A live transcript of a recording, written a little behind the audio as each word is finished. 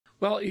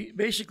Well,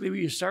 basically,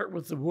 we start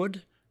with the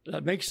wood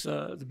that makes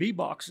the bee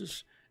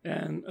boxes.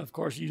 And of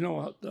course, you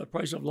know, the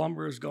price of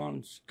lumber has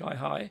gone sky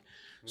high.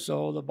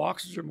 So the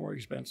boxes are more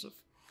expensive.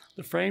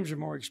 The frames are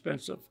more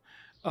expensive.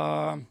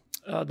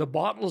 The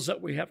bottles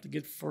that we have to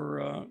get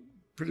for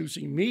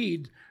producing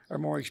mead are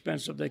more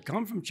expensive. They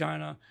come from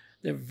China.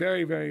 They're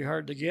very, very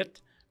hard to get.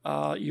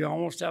 You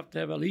almost have to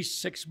have at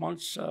least 6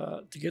 months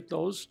to get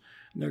those.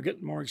 And they're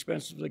getting more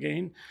expensive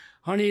again.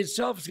 Honey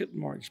itself is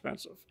getting more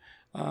expensive.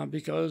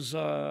 Because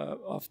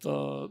of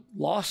the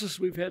losses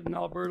we've had in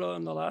Alberta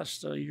in the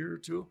last year or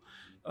two,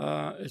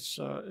 it's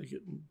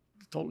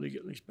totally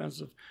getting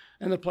expensive.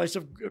 And the price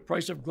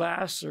of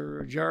glass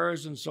or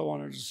jars and so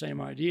on is the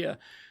same idea.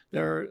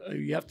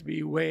 You have to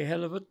be way ahead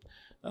of it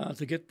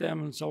to get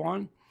them and so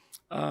on.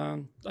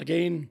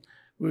 Again,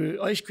 with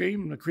ice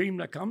cream, the cream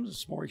that comes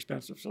is more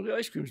expensive, so the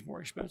ice cream is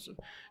more expensive.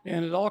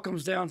 And it all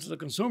comes down to the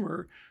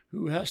consumer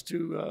who has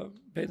to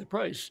pay the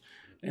price.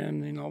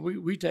 And, you know,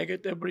 we take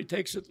it, everybody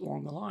takes it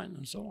along the line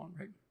and so on,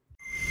 right?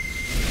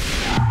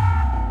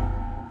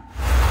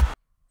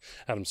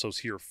 Adam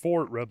Soos here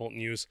for Rebel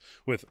News,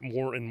 with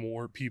more and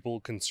more people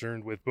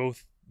concerned with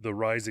both the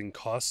rising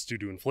costs due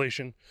to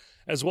inflation,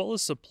 as well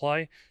as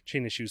supply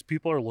chain issues.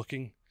 People are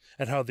looking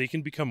at how they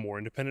can become more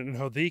independent and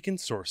how they can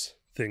source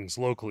things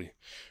locally.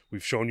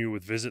 We've shown you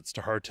with visits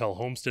to Hartel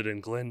Homestead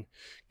and Glen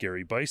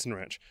Gary Bison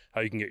Ranch how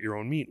you can get your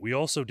own meat. We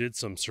also did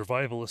some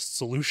survivalist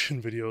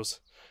solution videos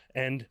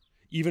and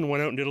even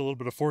went out and did a little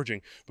bit of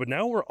foraging. But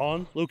now we're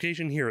on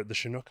location here at the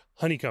Chinook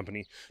Honey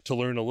Company to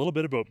learn a little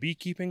bit about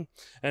beekeeping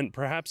and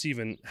perhaps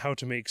even how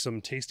to make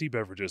some tasty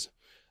beverages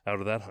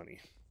out of that honey.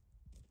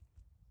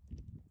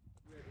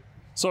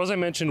 So as I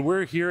mentioned,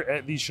 we're here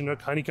at the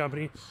Chinook Honey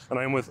Company, and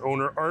I'm with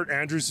owner Art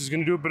Andrews, who's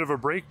going to do a bit of a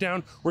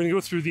breakdown. We're going to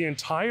go through the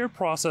entire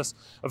process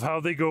of how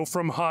they go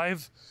from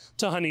hive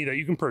to honey that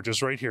you can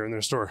purchase right here in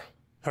their store.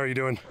 How are you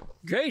doing?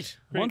 Great.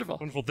 Wonderful.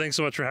 Wonderful. Thanks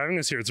so much for having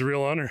us here. It's a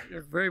real honor.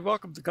 You're very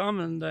welcome to come,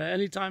 and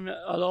anytime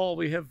at all,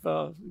 we have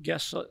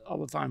guests all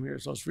the time here,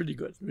 so it's really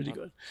good, really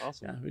good.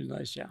 Awesome. Yeah, really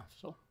nice, yeah.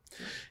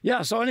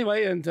 So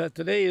anyway, and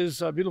today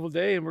is a beautiful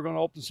day, and we're going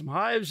to open some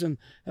hives and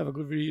have a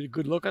really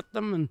good look at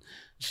them and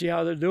see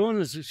how they're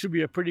doing. It should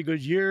be a pretty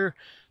good year.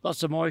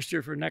 Lots of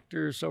moisture for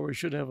nectar, so we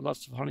should have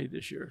lots of honey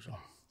this year.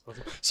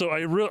 So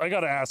I got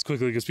to ask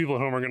quickly, because people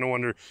at home are going to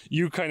wonder,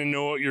 you kind of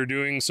know what you're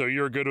doing, so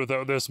you're good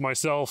without this.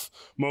 Myself,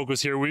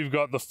 Mocha's here, we've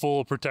got the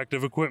full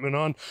protective equipment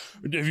on.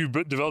 Have you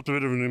developed a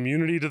bit of an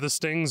immunity to the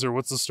stings, or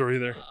what's the story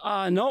there?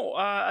 No,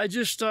 I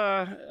just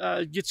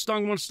get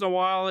stung once in a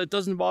while. It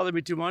doesn't bother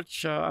me too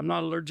much. I'm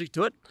not allergic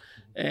to it.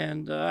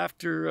 And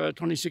after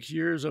 26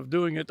 years of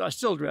doing it, I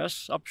still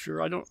dress up.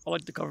 Sure, I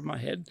like to cover my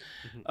head.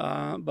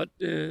 But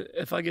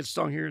if I get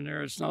stung here and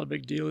there, it's not a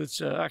big deal. It's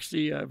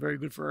actually very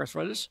good for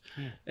arthritis.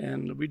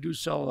 And we do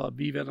sell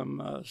bee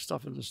venom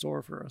stuff in the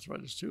store for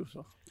arthritis too.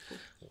 So,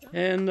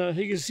 and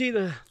you can see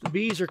the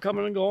bees are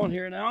coming and going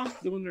here now,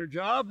 doing their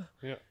job.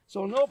 Yeah.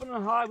 So in opening a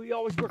hive, we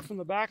always work from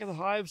the back of the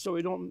hive so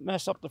we don't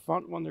mess up the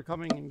front when they're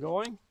coming and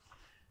going.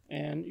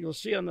 And you'll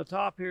see on the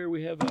top here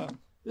we have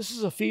this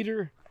is a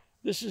feeder.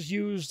 This is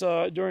used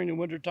during the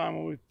winter time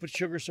when we put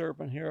sugar syrup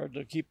in here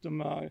to keep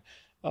them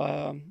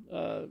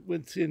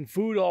within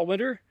food all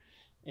winter,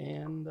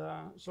 and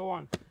so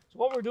on. So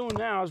what we're doing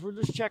now is we're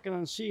just checking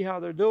and see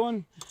how they're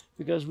doing,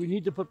 because we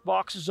need to put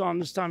boxes on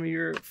this time of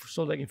year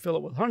so they can fill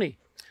it with honey,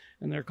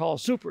 and they're called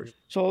supers.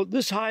 So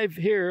this hive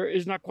here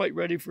is not quite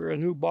ready for a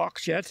new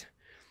box yet,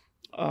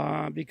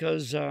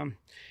 because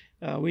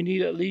we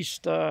need at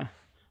least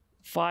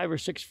 5 or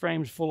 6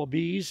 frames full of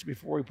bees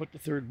before we put the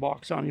third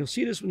box on. You'll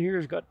see this one here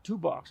has got 2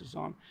 boxes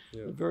on,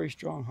 a very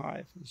strong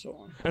hive and so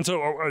on. And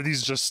so are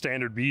these just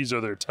standard bees? Are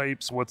there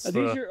types? These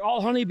are all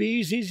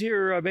honeybees. These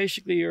here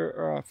basically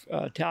are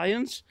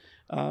Italians.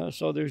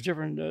 So there's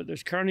different,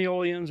 there's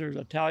Carnioleans, there's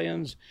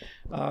Italians,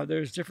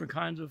 there's different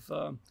kinds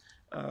of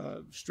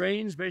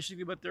strains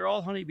basically, but they're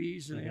all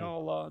honeybees, and they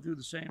all do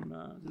the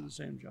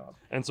same job.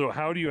 And so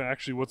how do you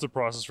actually, what's the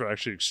process for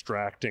actually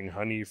extracting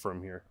honey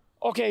from here?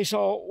 Okay,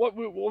 so what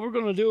we're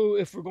going to do,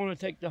 if we're going to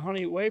take the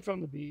honey away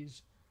from the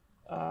bees,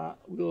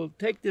 we'll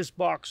take this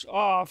box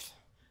off,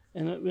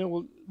 and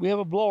we have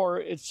a blower.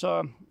 It's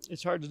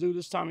hard to do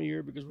this time of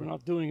year because we're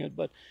not doing it,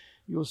 but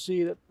you'll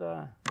see that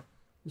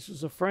this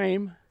is a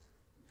frame.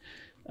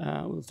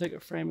 We'll take a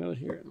frame out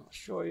here, and I'll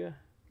show you.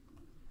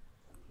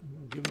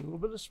 We'll give it a little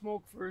bit of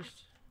smoke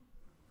first.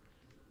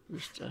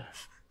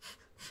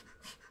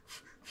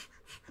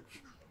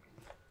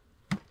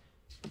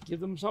 Give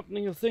them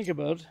something to think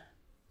about.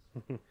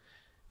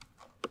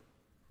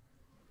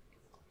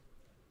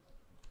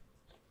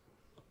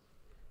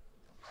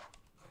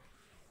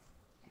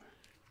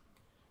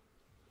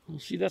 You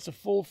see, that's a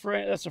full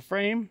frame. That's a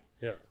frame.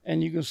 Yeah.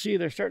 And you can see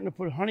they're starting to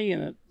put honey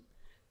in it.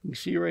 You can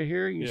see right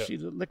here. You can see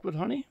the liquid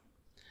honey.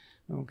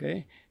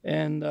 Okay.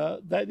 And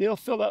that they'll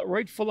fill that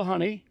right full of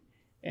honey.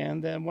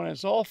 And then when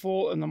it's all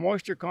full and the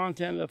moisture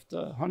content of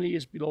the honey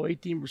is below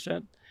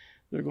 18%,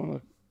 they're going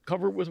to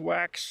cover it with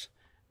wax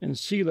and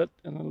seal it,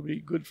 and it'll be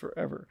good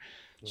forever.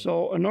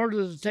 So in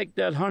order to take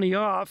that honey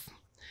off,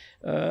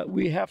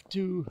 we have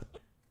to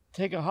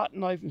take a hot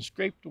knife and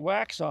scrape the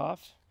wax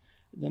off.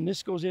 Then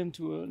this goes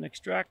into an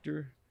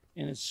extractor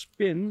and it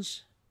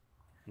spins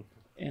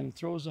and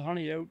throws the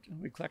honey out,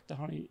 and we collect the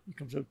honey. It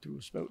comes out through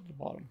a spout at the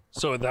bottom.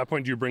 So at that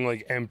point, do you bring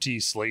like empty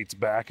slates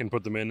back and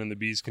put them in, and the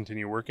bees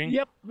continue working?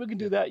 Yep, we can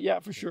do that. Yeah,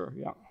 for sure.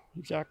 Yeah,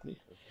 exactly.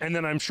 And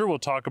then I'm sure we'll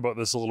talk about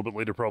this a little bit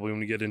later, probably when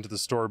we get into the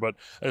store. But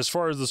as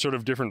far as the sort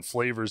of different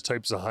flavors,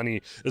 types of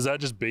honey, is that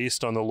just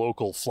based on the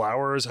local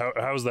flowers?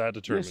 How's that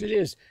determined? Yes, it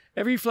is.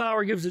 Every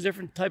flower gives a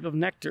different type of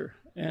nectar,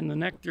 and the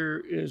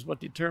nectar is what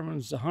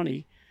determines the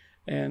honey.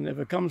 And if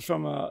it comes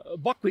from a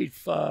buckwheat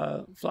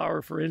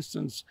flower, for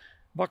instance,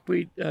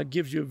 buckwheat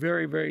gives you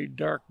very, very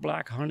dark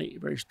black honey,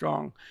 very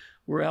strong,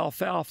 where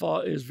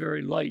alfalfa is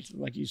very light,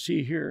 like you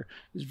see here,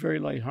 is very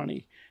light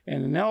honey.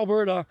 And in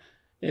Alberta,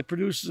 it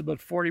produces about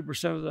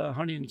 40% of the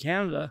honey in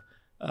Canada.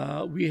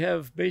 We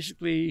have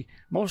basically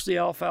mostly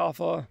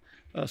alfalfa,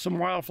 some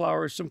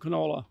wildflowers, some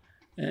canola,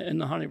 and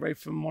the honey right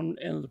from one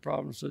end of the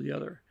province to the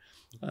other.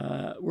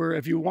 Where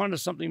if you wanted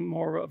something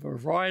more of a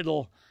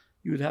varietal,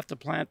 you would have to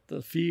plant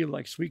the field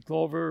like sweet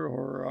clover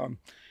or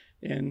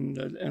and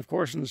of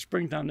course, in the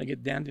springtime, they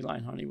get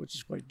dandelion honey, which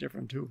is quite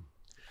different too.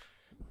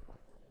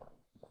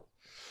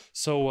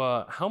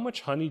 So how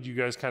much honey do you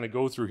guys kind of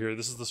go through here?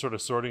 This is the sort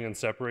of sorting and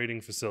separating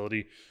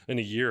facility. In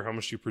a year, how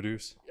much do you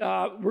produce?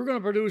 We're going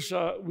to produce,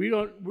 we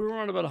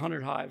run about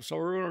 100 hives. So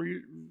we're going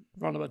to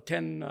run about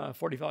 10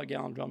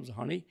 45-gallon drums of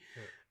honey.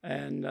 Yeah.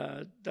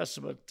 And that's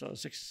about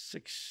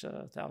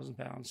 6,000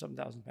 pounds,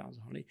 7,000 pounds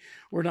of honey.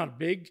 We're not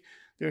big.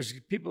 There's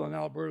people in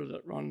Alberta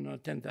that run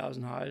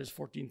 10,000 hives,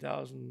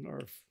 14,000,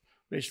 or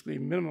basically a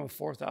minimum of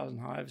 4,000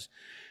 hives.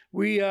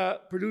 We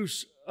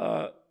produce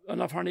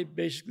enough honey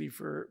basically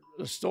for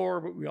the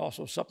store, but we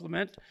also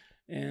supplement.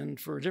 And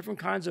for different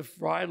kinds of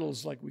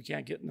varietals like we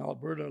can't get in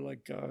Alberta,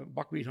 like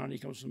buckwheat honey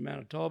comes from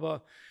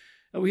Manitoba.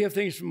 And we have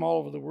things from all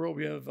over the world.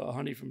 We have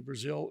honey from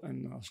Brazil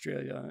and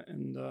Australia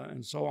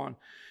and so on.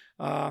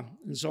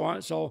 And so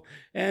on. So,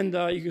 and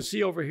you can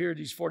see over here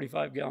these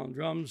 45-gallon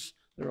drums.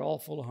 They're all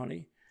full of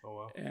honey. Oh,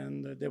 wow.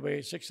 And they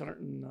weigh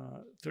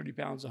 630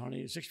 pounds of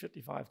honey,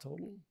 655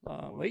 total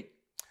weight.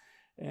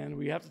 And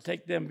we have to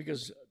take them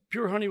because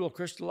pure honey will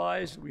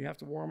crystallize. We have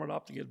to warm it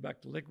up to get it back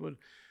to liquid.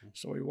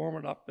 So we warm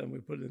it up and we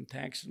put it in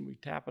tanks and we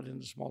tap it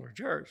into smaller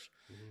jars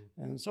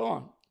and so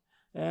on.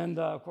 And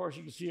of course,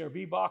 you can see our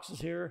bee boxes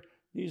here.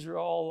 These are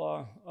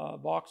all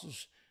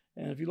boxes.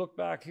 And if you look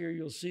back here,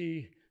 you'll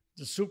see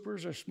the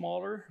supers are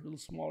smaller, a little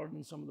smaller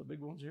than some of the big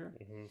ones here.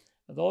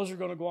 Those are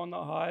going to go on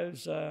the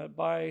hives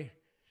by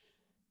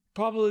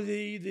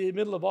probably the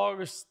middle of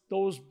August.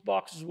 Those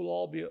boxes will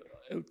all be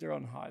out there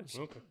on the hives.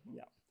 Okay.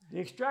 Yeah. The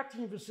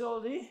extracting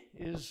facility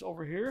is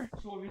over here.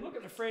 So if you look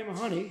at the frame of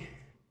honey,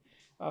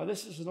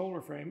 this is an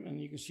older frame,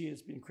 and you can see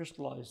it's been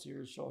crystallized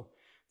here. So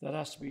that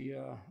has to be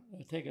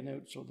taken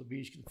out so the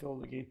bees can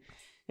fill it again.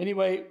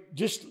 Anyway,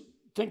 just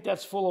think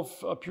that's full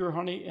of pure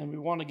honey, and we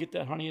want to get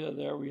that honey out of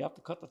there. We have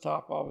to cut the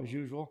top off as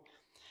usual.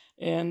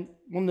 And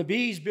when the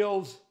bees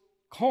build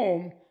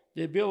comb,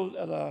 they build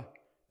at a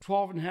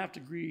 12.5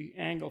 degree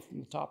angle from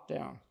the top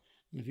down.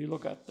 And if you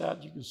look at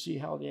that, you can see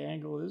how the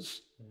angle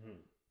is.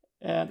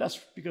 And that's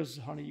because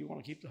the honey, you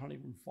want to keep the honey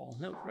from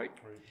falling out, right?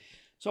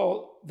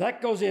 So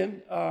that goes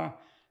in.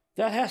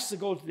 That has to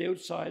go to the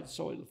outside,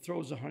 so it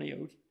throws the honey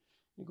out.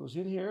 It goes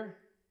in here.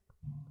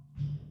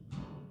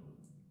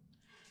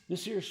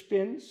 This here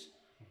spins,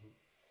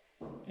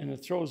 and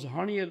it throws the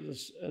honey out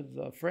of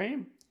the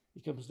frame.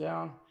 It comes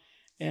down,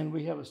 and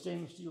we have a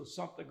stainless steel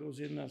sump that goes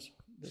in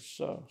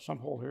this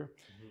sump hole here,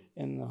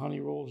 and the honey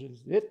rolls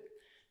into it.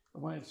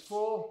 And when it's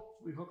full,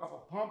 we hook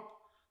up a pump.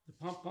 The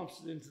pump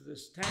pumps it into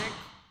this tank,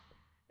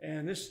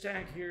 and this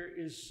tank here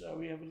is,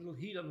 we have a little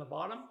heat on the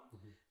bottom,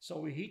 so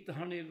we heat the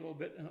honey a little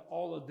bit, and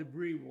all the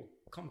debris will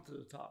come to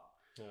the top.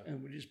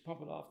 And we just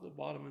pump it off the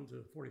bottom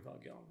into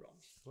 45-gallon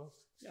drums.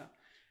 Yeah.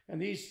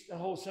 And that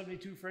holds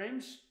 72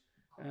 frames,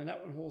 and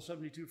that one holds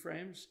 72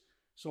 frames.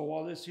 So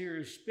while this here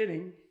is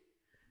spinning,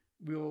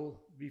 we'll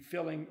be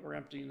filling or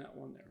emptying that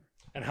one there.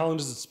 And how long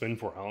does it spin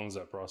for? How long is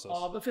that process?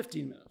 About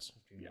 15 minutes.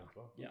 15 minutes.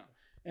 Yeah.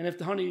 And if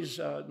the honey's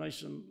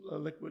nice and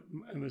liquid,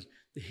 and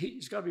the heat,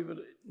 it's got to be about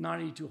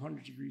 90 to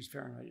 100 degrees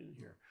Fahrenheit in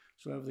here,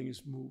 so everything is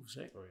smooth,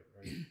 safe.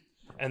 Right.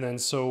 And then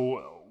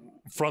so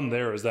from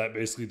there, is that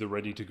basically the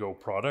ready-to-go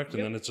product?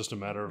 And then it's just a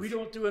matter of... We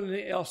don't do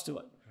anything else to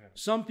it.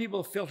 Some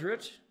people filter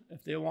it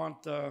if they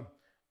want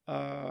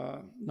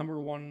Canada number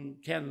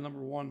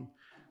one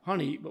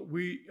honey, but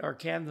we are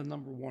Canada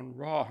number one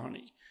raw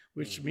honey,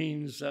 which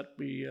means that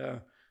we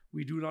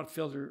do not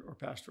filter or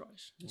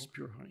pasteurize. It's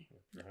pure honey.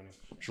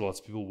 I'm sure lots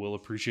of people will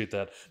appreciate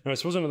that. Now, I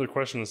suppose another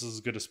question, this is as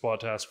good a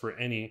spot to ask for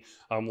any.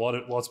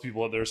 Lots of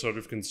people out there sort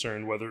of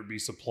concerned, whether it be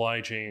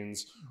supply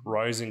chains,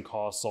 rising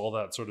costs, all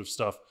that sort of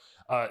stuff.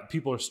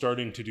 People are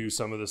starting to do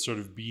some of this sort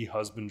of bee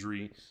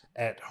husbandry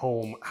at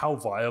home. How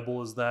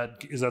viable is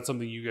that? Is that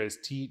something you guys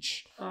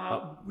teach?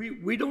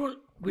 We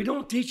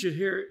don't teach it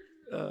here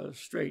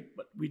straight,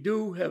 but we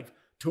do have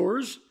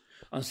tours.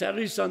 On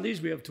Saturdays,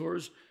 Sundays, we have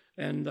tours.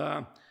 And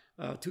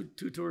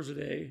two tours a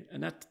day,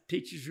 and that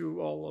teaches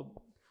you all of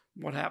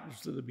what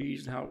happens to the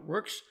bees and how it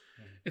works.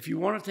 If you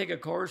want to take a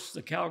course,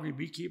 the Calgary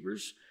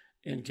beekeepers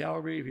in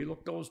Calgary, if you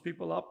look those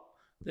people up,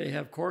 they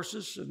have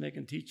courses and they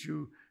can teach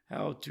you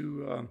how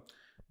to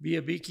be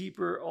a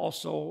beekeeper,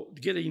 also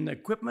getting the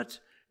equipment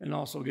and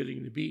also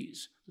getting the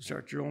bees to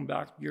start your own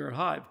backyard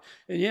hive.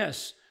 And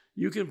yes,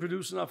 you can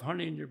produce enough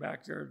honey in your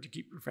backyard to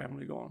keep your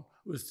family going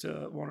with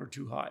 1 or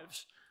 2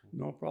 hives.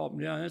 No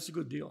problem. Yeah, that's a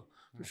good deal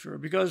for sure.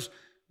 Because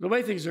the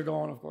way things are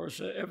going, of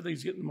course,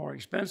 everything's getting more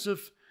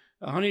expensive.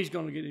 Honey's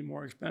going to get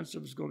more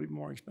expensive. It's going to be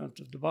more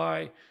expensive to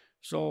buy.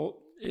 So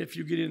if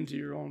you get into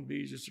your own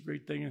bees, it's a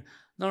great thing. And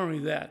not only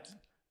that,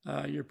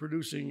 you're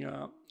producing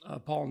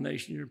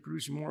pollination. You're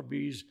producing more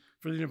bees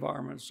for the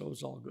environment, so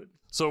it's all good.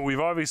 So we've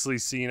obviously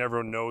seen,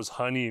 everyone knows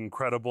honey,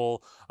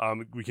 incredible.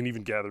 We can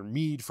even gather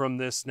mead from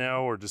this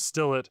now or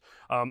distill it.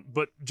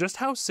 But just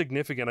how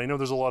significant, I know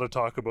there's a lot of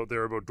talk about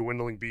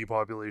dwindling bee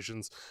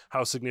populations,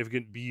 how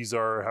significant bees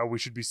are, how we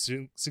should be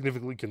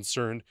significantly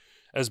concerned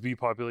as bee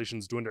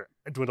populations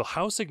dwindle.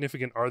 How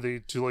significant are they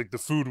to like the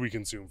food we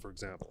consume, for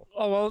example?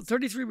 Oh, well,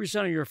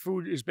 33% of your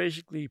food is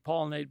basically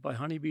pollinated by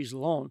honeybees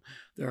alone.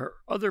 There are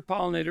other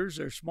pollinators.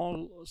 There are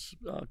small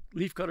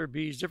leafcutter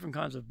bees, different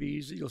kinds of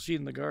bees that you'll see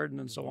in the garden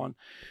and so on.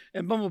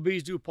 And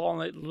bumblebees do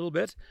pollinate a little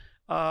bit,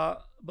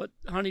 but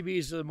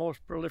honeybees are the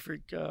most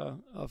prolific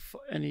of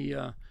any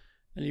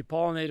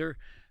pollinator.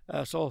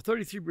 So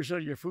 33%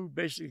 of your food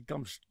basically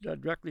comes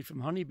directly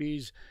from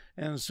honeybees.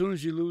 And as soon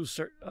as you lose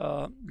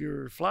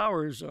your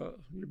flowers,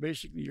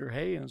 basically your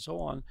hay and so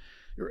on,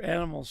 your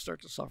animals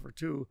start to suffer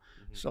too.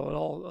 So it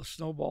all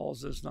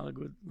snowballs. It's not a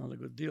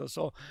good deal.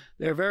 So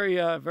they're very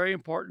very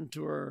important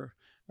to our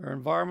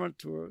environment,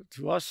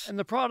 to us. And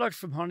the products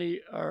from honey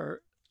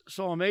are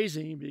so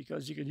amazing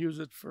because you can use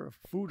it for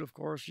food, of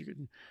course. You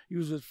can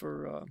use it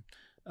for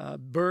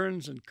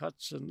burns and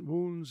cuts and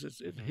wounds.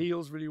 It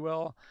heals really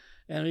well.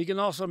 And you can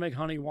also make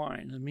honey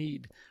wine, a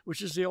mead,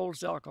 which is the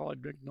oldest alcoholic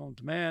drink known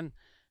to man.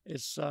 It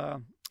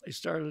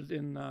started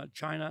in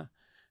China,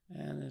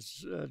 and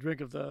it's a drink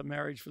of the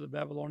marriage for the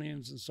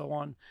Babylonians and so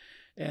on.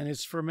 And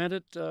it's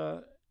fermented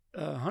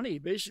honey.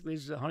 Basically,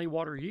 it's honey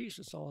water yeast.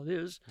 That's all it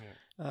is.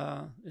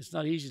 Yeah. It's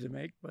not easy to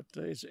make, but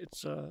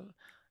it's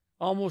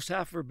almost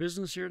half of our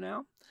business here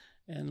now.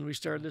 And we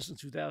started this in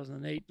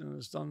 2008, and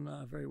it's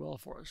done very well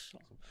for us. So.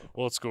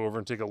 Well, let's go over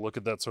and take a look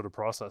at that sort of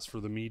process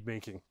for the mead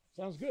making.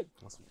 Sounds good.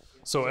 Awesome.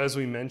 So as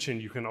we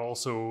mentioned, you can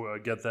also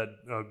get that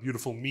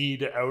beautiful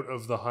mead out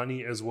of the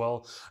honey as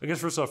well. I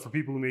guess first off, for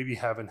people who maybe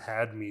haven't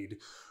had mead,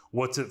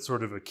 what's it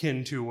sort of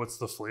akin to? What's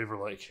the flavor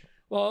like?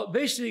 Well,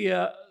 basically,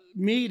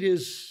 mead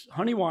is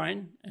honey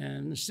wine,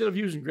 and instead of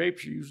using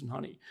grapes, you're using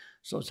honey.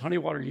 So it's honey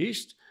water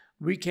yeast.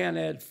 We can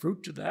add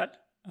fruit to that.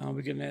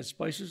 We can add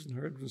spices and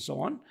herbs and so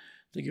on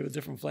to give it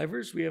different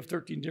flavors. We have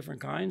 13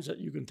 different kinds that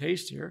you can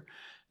taste here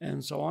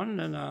and so on.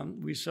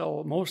 And we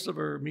sell, most of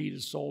our mead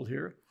is sold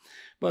here.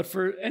 But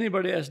for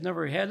anybody that's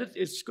never had it,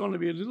 it's going to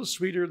be a little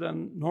sweeter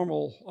than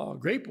normal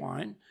grape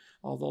wine,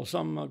 although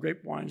some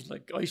grape wines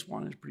like ice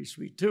wine is pretty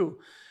sweet too.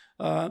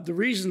 The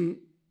reason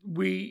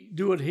we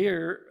do it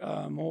here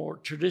more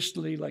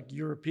traditionally like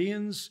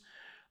Europeans,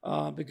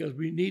 because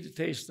we need to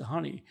taste the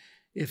honey.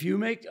 If you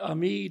make a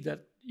mead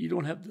that you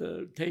don't have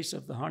the taste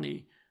of the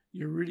honey,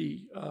 you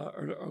really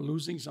are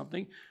losing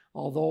something.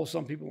 Although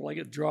some people like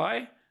it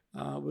dry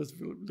with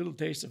little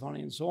taste of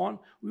honey and so on.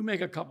 We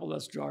make a couple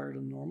that's drier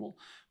than normal.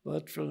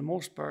 But for the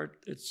most part,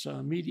 it's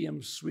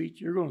medium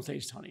sweet. You're going to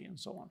taste honey and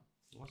so on.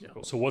 Yeah.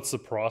 So what's the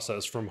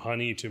process from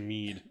honey to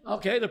mead?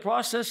 Okay, the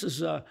process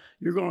is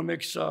you're going to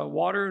mix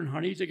water and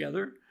honey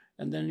together,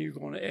 and then you're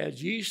going to add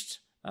yeast.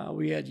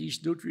 We add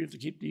yeast nutrient to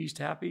keep the yeast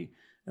happy,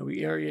 and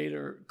we aerate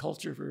our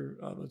culture for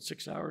about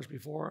 6 hours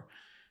before.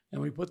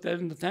 And we put that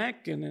in the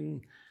tank, and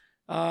in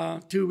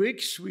 2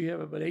 weeks, we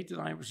have about 8 to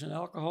 9%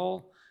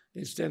 alcohol.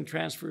 It's then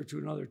transferred to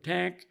another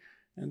tank,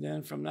 and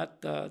then from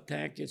that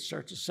tank, it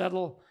starts to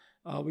settle.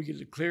 We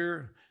get it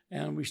clear,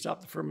 and we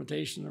stop the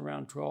fermentation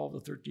around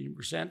 12 to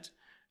 13%.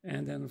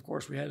 And then, of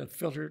course, we had it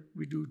filtered.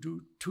 We do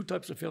 2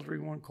 types of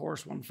filtering, one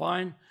coarse, one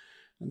fine,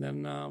 and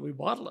then we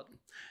bottle it.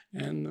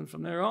 And then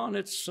from there on,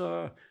 it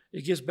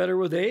gets better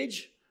with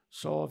age.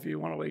 So if you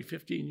want to wait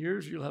 15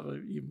 years, you'll have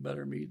an even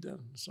better mead then,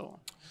 and so on.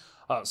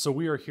 So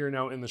we are here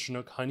now in the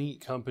Chinook Honey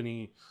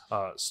Company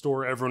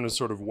store. Everyone is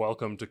sort of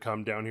welcome to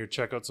come down here,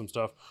 check out some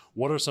stuff.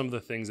 What are some of the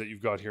things that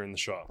you've got here in the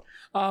shop?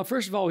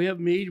 First of all, we have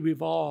mead. We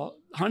have all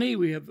honey.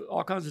 We have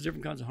all kinds of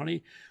different kinds of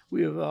honey.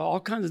 We have all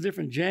kinds of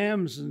different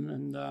jams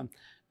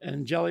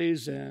and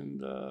jellies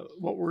and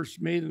what was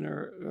made in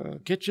our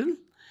kitchen.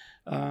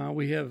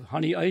 We have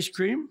honey ice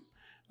cream.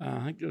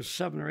 I think there's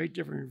 7 or 8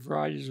 different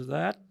varieties of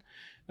that.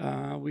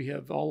 We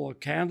have all the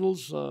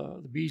candles,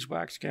 the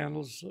beeswax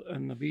candles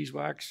and the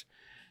beeswax.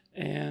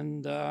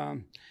 And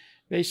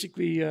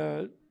basically,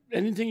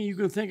 anything you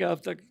can think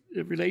of that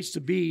it relates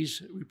to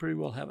bees, we pretty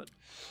well have it.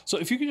 So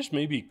if you could just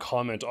maybe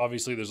comment,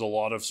 obviously there's a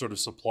lot of sort of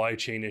supply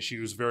chain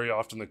issues. Very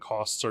often the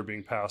costs are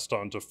being passed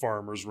on to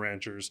farmers,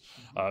 ranchers,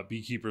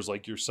 beekeepers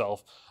like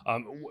yourself.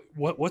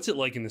 What's it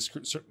like in this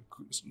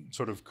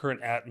sort of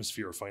current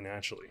atmosphere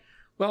financially?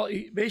 Well,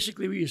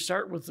 basically we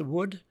start with the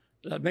wood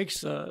that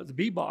makes the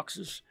bee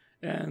boxes.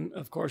 And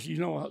of course, you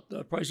know,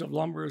 the price of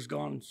lumber has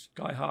gone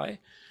sky high.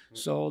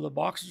 So the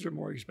boxes are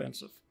more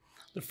expensive.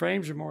 The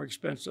frames are more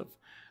expensive.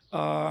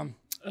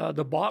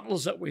 The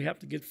bottles that we have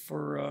to get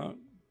for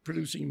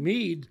producing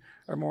mead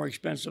are more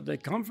expensive. They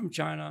come from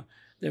China.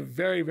 They're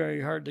very,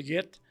 very hard to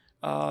get.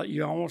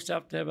 You almost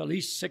have to have at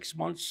least 6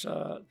 months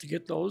to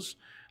get those,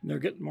 and they're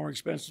getting more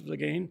expensive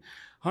again.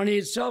 Honey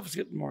itself is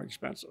getting more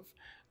expensive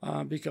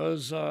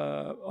because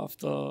of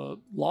the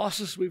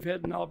losses we've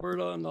had in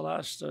Alberta in the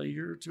last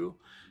year or two.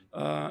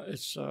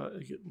 It's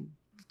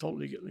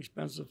totally getting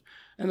expensive,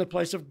 and the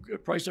price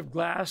of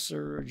glass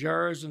or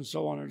jars and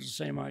so on is the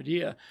same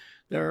idea.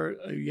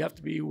 You have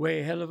to be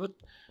way ahead of it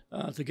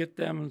to get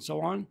them and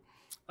so on.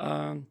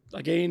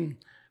 Again,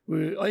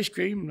 with ice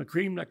cream, the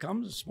cream that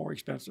comes is more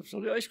expensive, so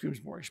the ice cream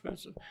is more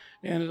expensive,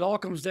 and it all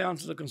comes down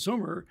to the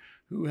consumer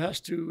who has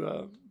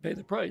to pay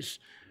the price.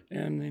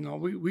 And, you know,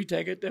 we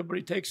take it,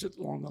 everybody takes it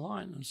along the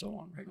line and so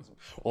on. Right?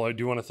 Well, I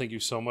do want to thank you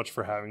so much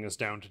for having us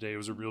down today. It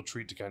was a real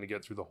treat to kind of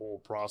get through the whole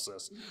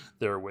process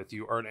there with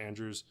you. Art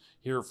Andrews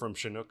here from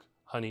Chinook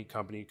Honey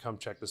Company. Come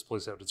check this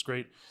place out. It's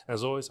great.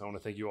 As always, I want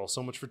to thank you all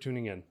so much for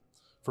tuning in.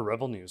 For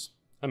Rebel News,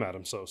 I'm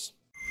Adam Soos.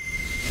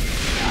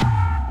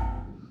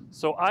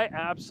 So I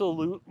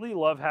absolutely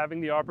love having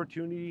the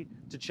opportunity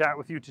to chat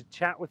with you, to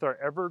chat with our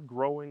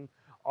ever-growing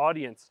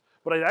audience.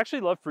 But I'd actually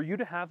love for you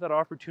to have that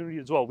opportunity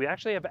as well. We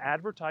actually have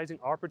advertising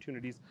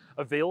opportunities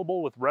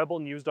available with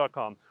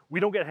rebelnews.com. We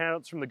don't get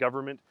handouts from the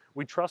government.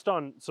 We trust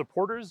on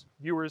supporters,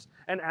 viewers,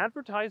 and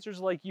advertisers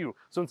like you.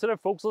 So instead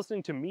of folks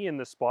listening to me in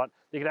this spot,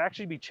 they could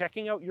actually be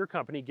checking out your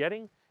company,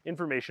 getting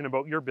information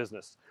about your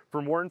business.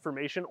 For more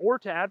information or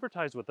to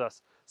advertise with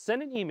us,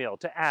 send an email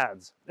to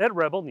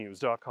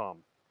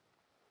ads@rebelnews.com.